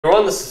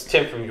Everyone, this is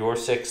Tim from Your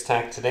 6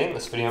 Tech. Today in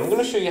this video, I'm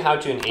going to show you how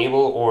to enable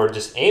or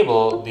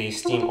disable the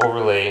Steam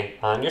overlay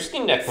on your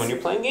Steam Deck when you're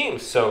playing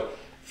games. So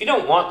if you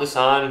don't want this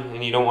on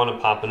and you don't want it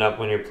popping up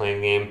when you're playing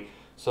a game,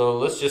 so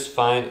let's just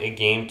find a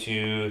game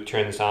to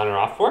turn this on or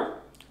off for.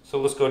 So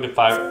let's go to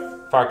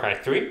Far Cry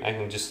 3. I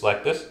can just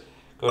select this,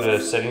 go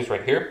to settings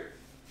right here,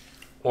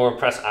 or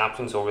press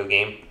options over the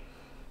game.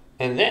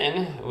 And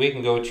then we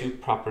can go to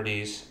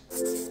properties,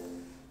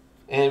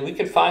 and we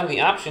can find the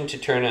option to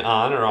turn it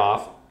on or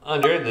off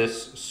under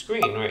this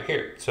screen right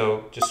here.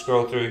 So just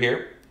scroll through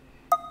here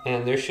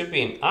and there should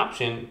be an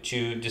option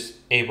to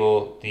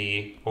disable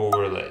the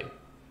overlay.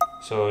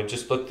 So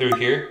just look through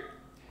here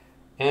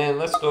and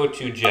let's go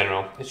to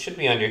general. It should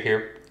be under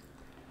here.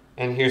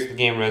 And here's the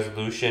game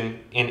resolution.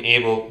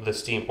 Enable the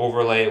Steam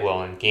overlay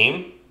while in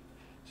game.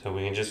 So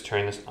we can just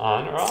turn this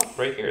on or off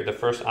right here. The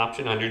first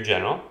option under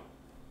general.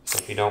 So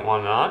if you don't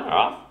want it on or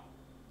off,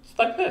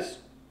 select this.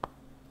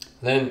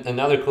 Then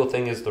another cool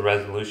thing is the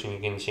resolution. You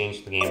can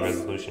change the game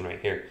resolution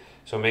right here.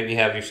 So maybe you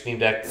have your Steam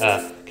Deck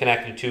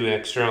connected to an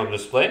external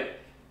display.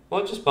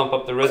 Well, just bump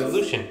up the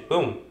resolution.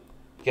 Boom.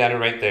 Got it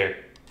right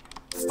there.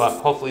 But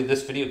hopefully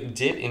this video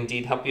did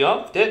indeed help you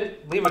out. If it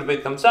did, leave it a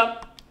big thumbs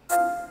up.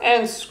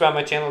 And subscribe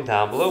my channel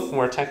down below for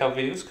more tech out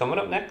videos coming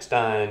up next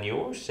on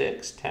Your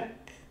 6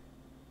 Tech.